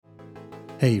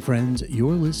Hey friends,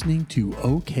 you're listening to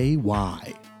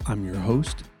OKY. I'm your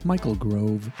host, Michael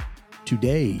Grove.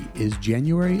 Today is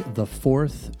January the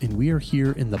 4th, and we are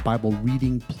here in the Bible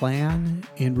reading plan.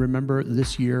 And remember,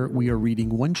 this year we are reading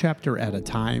one chapter at a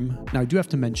time. Now, I do have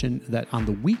to mention that on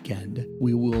the weekend,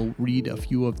 we will read a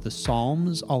few of the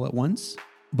Psalms all at once.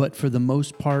 But for the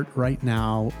most part, right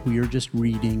now, we are just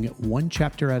reading one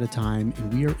chapter at a time,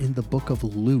 and we are in the book of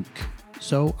Luke.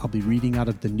 So I'll be reading out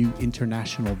of the New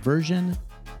International Version.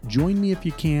 Join me if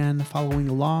you can, following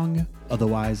along.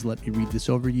 Otherwise, let me read this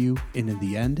over you, and in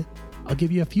the end, I'll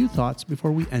give you a few thoughts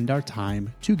before we end our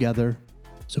time together.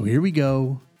 So here we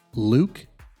go. Luke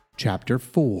chapter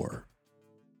 4.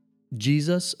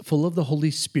 Jesus, full of the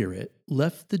Holy Spirit,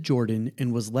 left the Jordan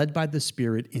and was led by the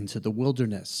Spirit into the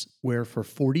wilderness, where for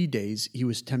 40 days he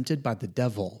was tempted by the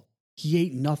devil. He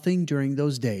ate nothing during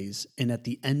those days, and at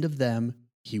the end of them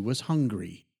he was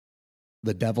hungry.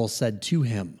 The devil said to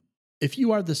him, "If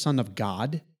you are the Son of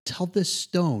God, tell this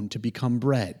stone to become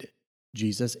bread."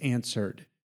 Jesus answered,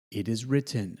 "It is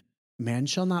written, 'Man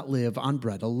shall not live on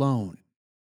bread alone.'"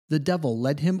 The devil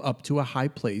led him up to a high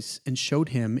place and showed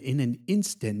him in an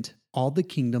instant all the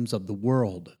kingdoms of the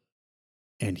world.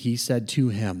 And he said to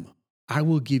him, "I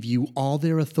will give you all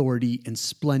their authority and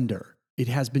splendor. It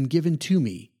has been given to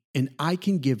me, and I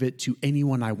can give it to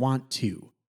anyone I want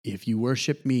to. If you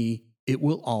worship me, it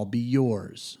will all be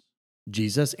yours."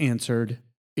 Jesus answered,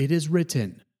 "It is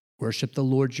written, 'Worship the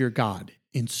Lord your God,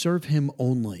 and serve him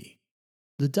only.'"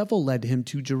 The devil led him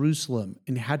to Jerusalem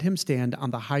and had him stand on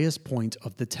the highest point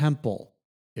of the temple.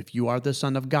 "If you are the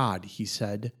Son of God," he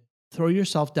said, "throw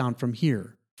yourself down from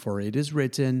here, for it is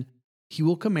written, 'He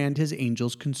will command his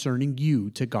angels concerning you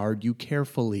to guard you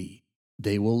carefully.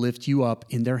 They will lift you up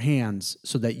in their hands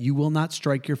so that you will not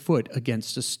strike your foot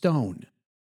against a stone.'"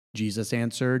 Jesus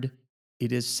answered,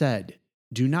 "It is said,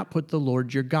 'Do not put the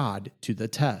Lord your God to the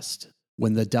test.'"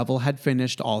 When the devil had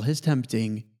finished all his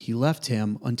tempting, he left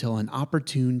him until an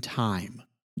opportune time.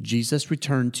 Jesus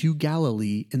returned to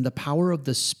Galilee in the power of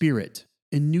the Spirit,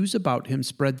 and news about him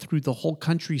spread through the whole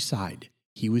countryside.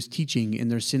 He was teaching in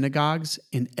their synagogues,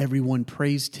 and everyone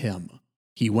praised him.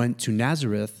 He went to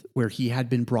Nazareth, where he had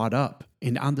been brought up,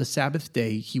 and on the Sabbath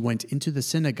day he went into the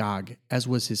synagogue, as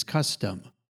was his custom.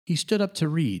 He stood up to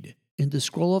read, and the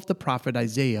scroll of the prophet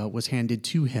Isaiah was handed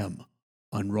to him.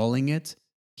 Unrolling it,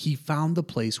 he found the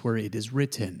place where it is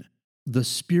written, "The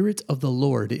Spirit of the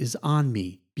Lord is on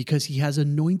me, because he has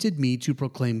anointed me to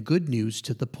proclaim good news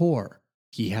to the poor.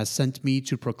 He has sent me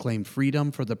to proclaim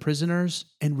freedom for the prisoners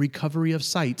and recovery of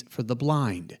sight for the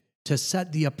blind, to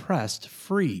set the oppressed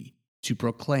free, to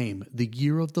proclaim the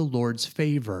year of the Lord's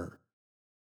favor."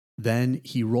 Then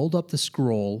he rolled up the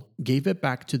scroll, gave it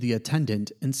back to the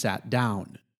attendant, and sat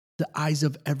down. The eyes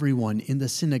of everyone in the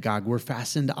synagogue were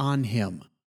fastened on him.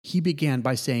 He began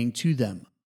by saying to them,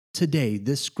 "Today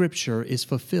this scripture is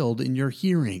fulfilled in your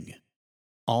hearing."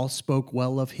 All spoke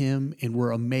well of him and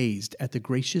were amazed at the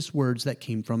gracious words that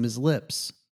came from his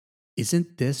lips.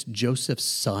 "Isn't this Joseph's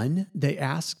son?" they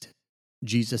asked.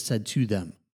 Jesus said to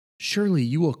them, "Surely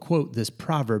you will quote this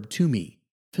proverb to me,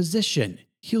 'Physician,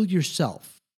 heal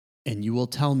yourself.' And you will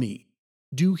tell me,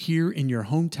 'Do here in your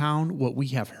hometown what we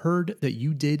have heard that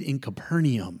you did in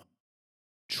Capernaum.'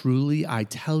 Truly I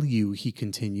tell you," he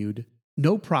continued,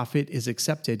 "no prophet is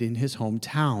accepted in his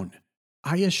hometown.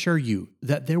 I assure you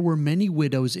that there were many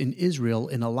widows in Israel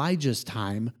in Elijah's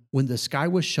time, when the sky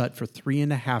was shut for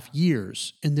 3.5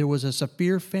 years, and there was a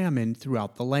severe famine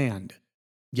throughout the land.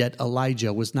 Yet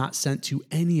Elijah was not sent to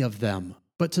any of them,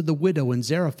 but to the widow in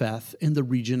Zarephath in the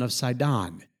region of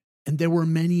Sidon. And there were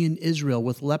many in Israel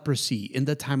with leprosy in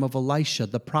the time of Elisha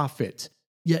the prophet,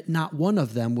 yet not one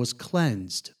of them was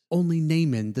cleansed, only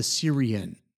Naaman the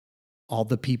Syrian." All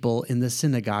the people in the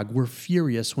synagogue were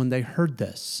furious when they heard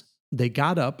this. They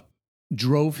got up,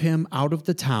 drove him out of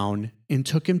the town, and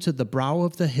took him to the brow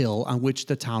of the hill on which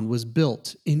the town was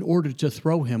built, in order to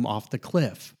throw him off the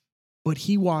cliff. But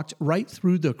he walked right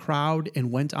through the crowd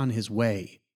and went on his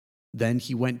way. Then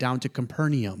he went down to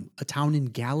Capernaum, a town in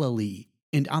Galilee,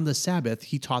 and on the Sabbath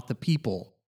he taught the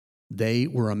people. They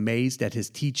were amazed at his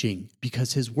teaching,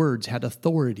 because his words had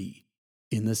authority.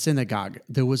 In the synagogue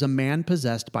there was a man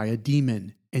possessed by a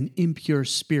demon, an impure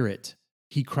spirit.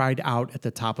 He cried out at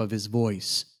the top of his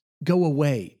voice, "Go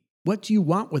away! What do you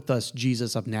want with us,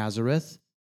 Jesus of Nazareth?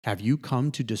 Have you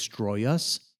come to destroy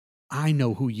us? I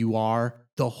know who you are,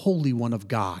 the Holy One of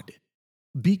God."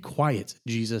 "Be quiet,"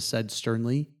 Jesus said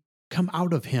sternly. "Come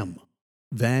out of him."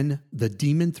 Then the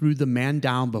demon threw the man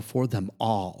down before them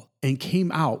all, and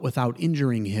came out without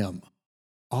injuring him.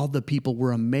 All the people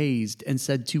were amazed and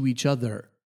said to each other,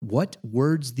 "What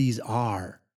words these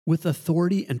are!" With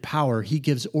authority and power, he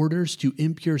gives orders to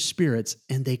impure spirits,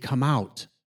 and they come out.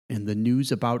 And the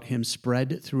news about him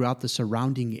spread throughout the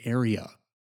surrounding area.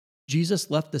 Jesus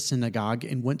left the synagogue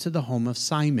and went to the home of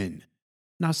Simon.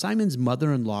 Now, Simon's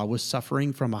mother-in-law was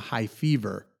suffering from a high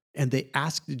fever, and they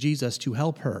asked Jesus to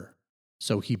help her.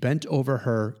 So he bent over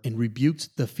her and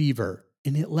rebuked the fever,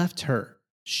 and it left her.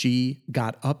 She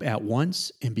got up at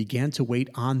once and began to wait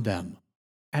on them.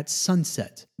 At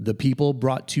sunset, the people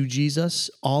brought to Jesus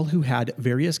all who had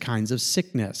various kinds of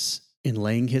sickness, and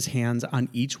laying his hands on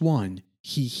each one,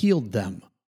 he healed them.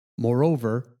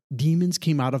 Moreover, demons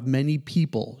came out of many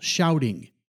people, shouting,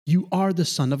 "You are the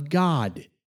Son of God."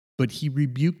 But he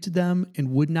rebuked them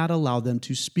and would not allow them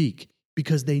to speak,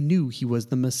 because they knew he was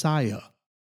the Messiah.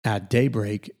 At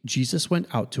daybreak, Jesus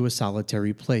went out to a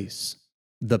solitary place.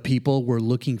 The people were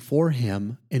looking for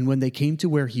him, and when they came to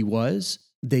where he was,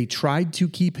 they tried to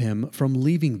keep him from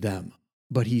leaving them.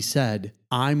 But he said,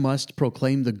 "I must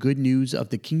proclaim the good news of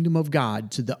the kingdom of God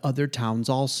to the other towns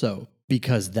also,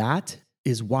 because that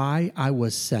is why I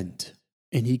was sent."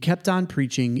 And he kept on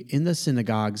preaching in the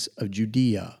synagogues of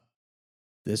Judea.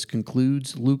 This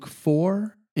concludes Luke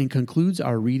 4 and concludes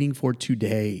our reading for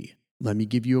today. Let me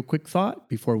give you a quick thought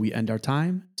before we end our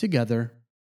time together.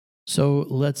 So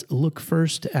let's look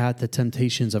first at the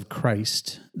temptations of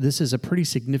Christ. This is a pretty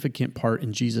significant part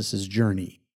in Jesus'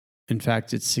 journey. In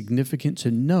fact, it's significant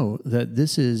to note that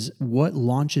this is what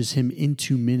launches him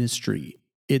into ministry.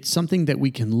 It's something that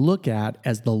we can look at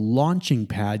as the launching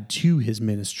pad to his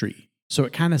ministry. So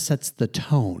it kind of sets the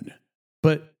tone.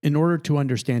 But in order to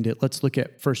understand it, let's look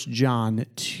at 1 John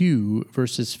 2,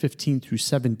 verses 15 through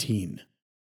 17.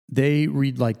 They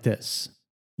read like this: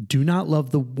 "Do not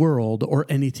love the world or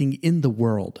anything in the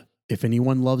world. If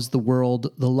anyone loves the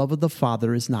world, the love of the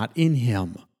Father is not in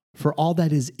him. For all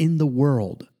that is in the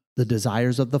world, the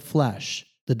desires of the flesh,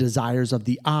 the desires of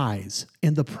the eyes,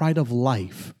 and the pride of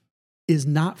life, is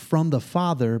not from the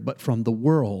Father, but from the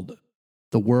world.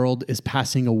 The world is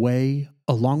passing away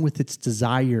along with its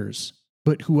desires,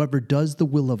 but whoever does the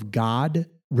will of God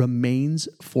remains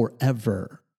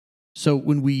forever." So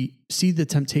when we see the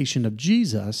temptation of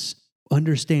Jesus,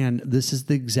 understand this is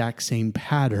the exact same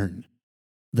pattern.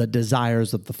 The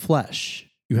desires of the flesh.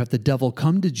 You have the devil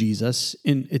come to Jesus,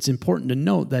 and it's important to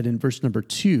note that in verse number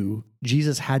 2,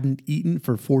 Jesus hadn't eaten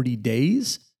for 40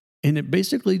 days, and it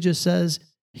basically just says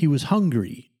he was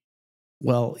hungry.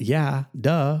 Well, yeah,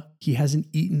 duh, he hasn't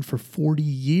eaten for 40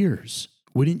 years.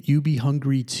 Wouldn't you be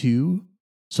hungry too?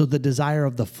 So the desire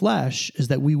of the flesh is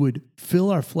that we would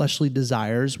fill our fleshly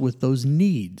desires with those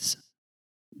needs.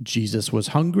 Jesus was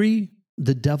hungry.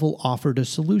 The devil offered a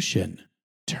solution: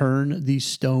 turn these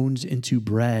stones into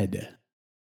bread.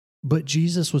 But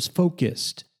Jesus was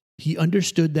focused. He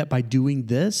understood that by doing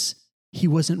this, he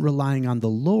wasn't relying on the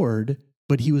Lord,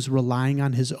 but he was relying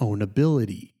on his own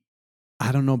ability.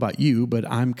 I don't know about you, but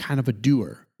I'm kind of a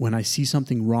doer. When I see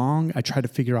something wrong, I try to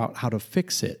figure out how to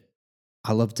fix it.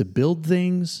 I love to build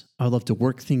things. I love to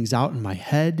work things out in my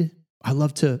head. I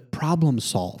love to problem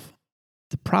solve.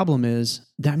 The problem is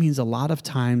that means a lot of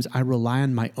times I rely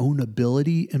on my own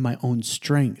ability and my own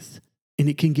strength, and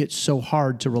it can get so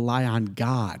hard to rely on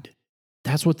God.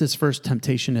 That's what this first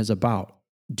temptation is about.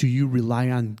 Do you rely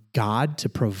on God to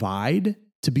provide,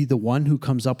 to be the one who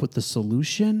comes up with the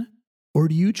solution? Or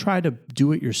do you try to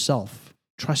do it yourself,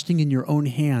 trusting in your own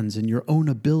hands and your own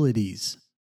abilities?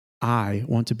 I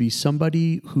want to be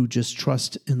somebody who just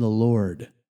trusts in the Lord.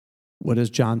 What does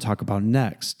John talk about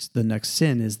next? The next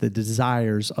sin is the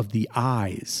desires of the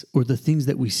eyes, or the things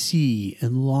that we see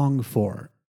and long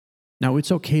for. Now,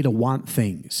 it's okay to want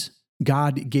things.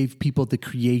 God gave people the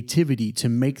creativity to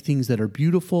make things that are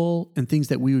beautiful and things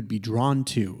that we would be drawn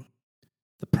to.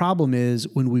 The problem is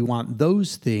when we want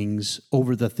those things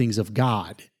over the things of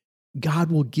God.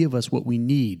 God will give us what we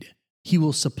need. He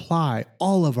will supply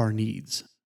all of our needs.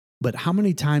 But how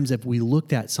many times have we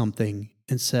looked at something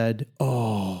and said,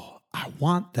 "Oh, I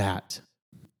want that"?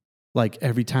 Like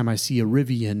every time I see a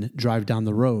Rivian drive down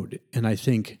the road and I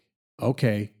think,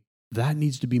 okay, that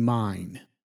needs to be mine.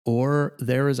 Or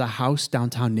there is a house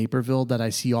downtown Naperville that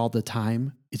I see all the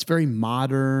time. It's very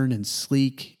modern and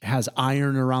sleek. It has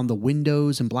iron around the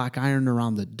windows and black iron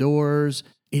around the doors.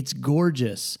 It's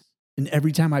gorgeous. And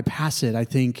every time I pass it, I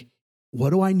think, what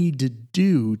do I need to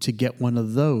do to get one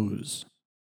of those?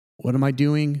 What am I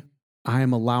doing? I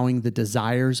am allowing the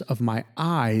desires of my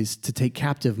eyes to take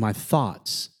captive my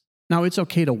thoughts. Now, it's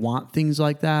okay to want things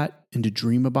like that and to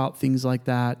dream about things like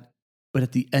that. But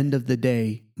at the end of the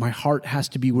day, my heart has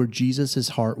to be where Jesus'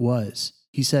 heart was.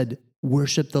 He said,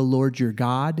 worship the Lord your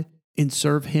God and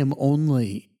serve him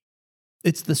only.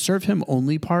 It's the serve him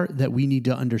only part that we need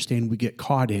to understand we get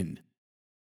caught in.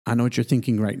 I know what you're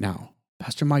thinking right now.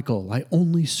 Pastor Michael, I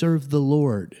only serve the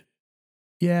Lord.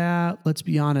 Yeah, let's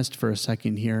be honest for a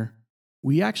second here.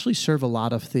 We actually serve a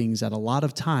lot of things at a lot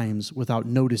of times without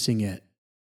noticing it.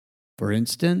 For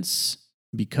instance,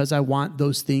 because I want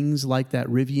those things like that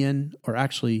Rivian or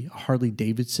actually Harley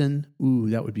Davidson,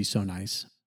 ooh, that would be so nice.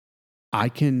 I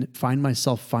can find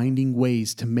myself finding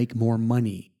ways to make more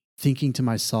money, thinking to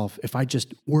myself, if I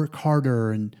just work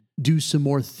harder and do some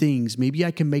more things, maybe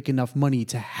I can make enough money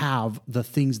to have the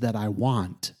things that I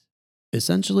want.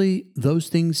 Essentially, those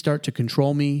things start to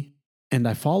control me, and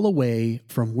I fall away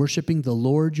from worshiping the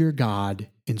Lord your God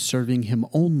and serving him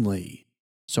only.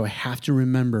 So I have to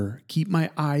remember, keep my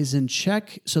eyes in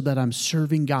check so that I'm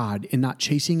serving God and not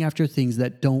chasing after things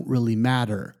that don't really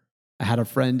matter. I had a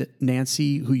friend,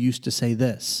 Nancy, who used to say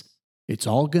this, it's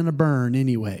all gonna burn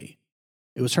anyway.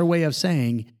 It was her way of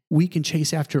saying, we can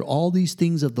chase after all these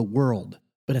things of the world,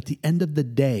 but at the end of the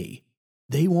day,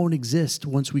 they won't exist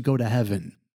once we go to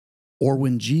heaven. Or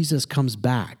when Jesus comes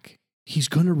back, he's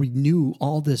going to renew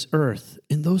all this earth,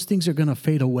 and those things are going to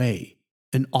fade away,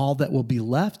 and all that will be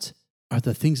left are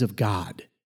the things of God.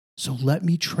 So let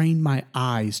me train my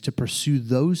eyes to pursue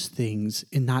those things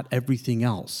and not everything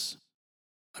else.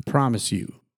 I promise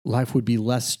you, life would be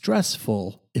less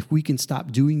stressful if we can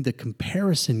stop doing the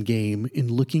comparison game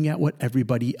and looking at what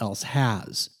everybody else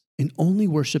has and only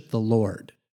worship the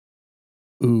Lord.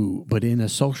 Ooh, but in a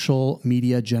social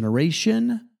media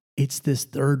generation, it's this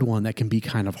third one that can be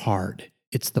kind of hard.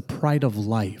 It's the pride of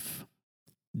life.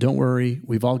 Don't worry,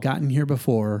 we've all gotten here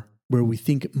before where we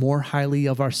think more highly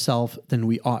of ourselves than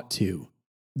we ought to.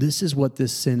 This is what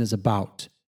this sin is about.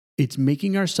 It's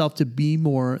making ourselves to be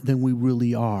more than we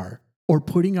really are, or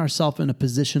putting ourselves in a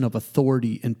position of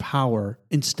authority and power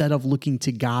instead of looking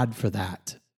to God for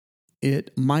that.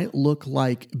 It might look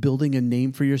like building a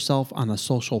name for yourself on a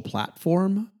social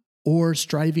platform, or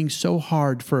striving so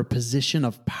hard for a position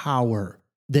of power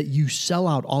that you sell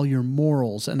out all your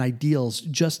morals and ideals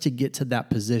just to get to that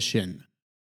position.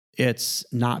 It's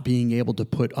not being able to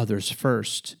put others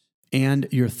first, and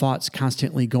your thoughts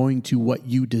constantly going to what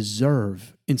you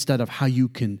deserve instead of how you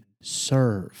can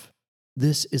serve.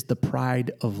 This is the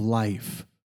pride of life.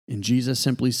 And Jesus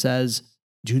simply says,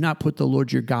 do not put the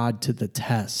Lord your God to the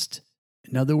test.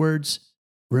 In other words,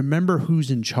 remember who's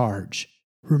in charge.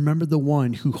 Remember the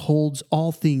one who holds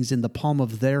all things in the palm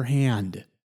of their hand.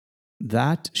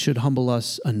 That should humble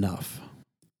us enough.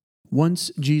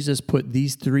 Once Jesus put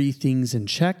these three things in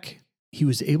check, he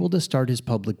was able to start his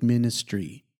public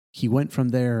ministry. He went from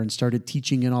there and started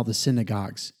teaching in all the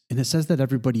synagogues, and it says that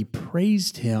everybody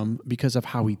praised him because of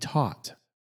how he taught.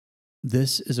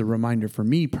 This is a reminder for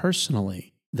me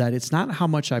personally that it's not how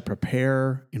much I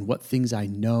prepare and what things I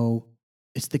know,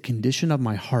 it's the condition of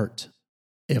my heart.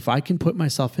 If I can put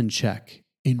myself in check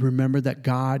and remember that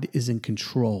God is in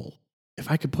control,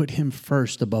 if I could put him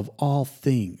first above all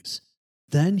things,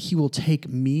 then he will take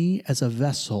me as a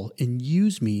vessel and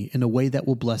use me in a way that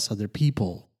will bless other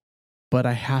people. But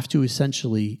I have to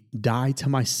essentially die to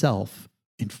myself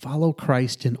and follow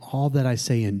Christ in all that I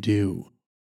say and do.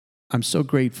 I'm so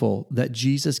grateful that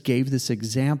Jesus gave this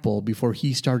example before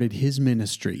he started his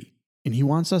ministry. And he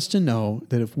wants us to know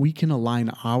that if we can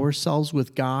align ourselves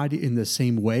with God in the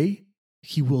same way,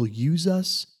 he will use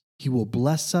us, he will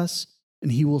bless us,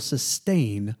 and he will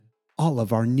sustain all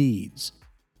of our needs.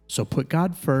 So put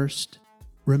God first.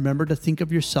 Remember to think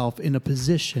of yourself in a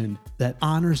position that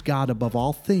honors God above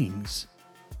all things,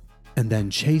 and then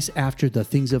chase after the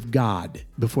things of God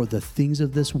before the things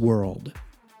of this world,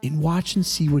 and watch and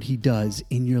see what he does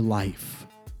in your life.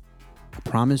 I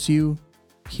promise you,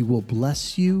 he will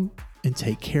bless you and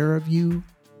take care of you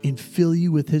and fill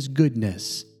you with his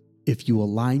goodness if you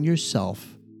align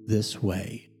yourself this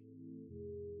way.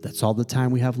 That's all the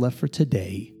time we have left for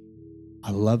today.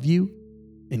 I love you,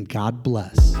 and God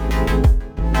bless.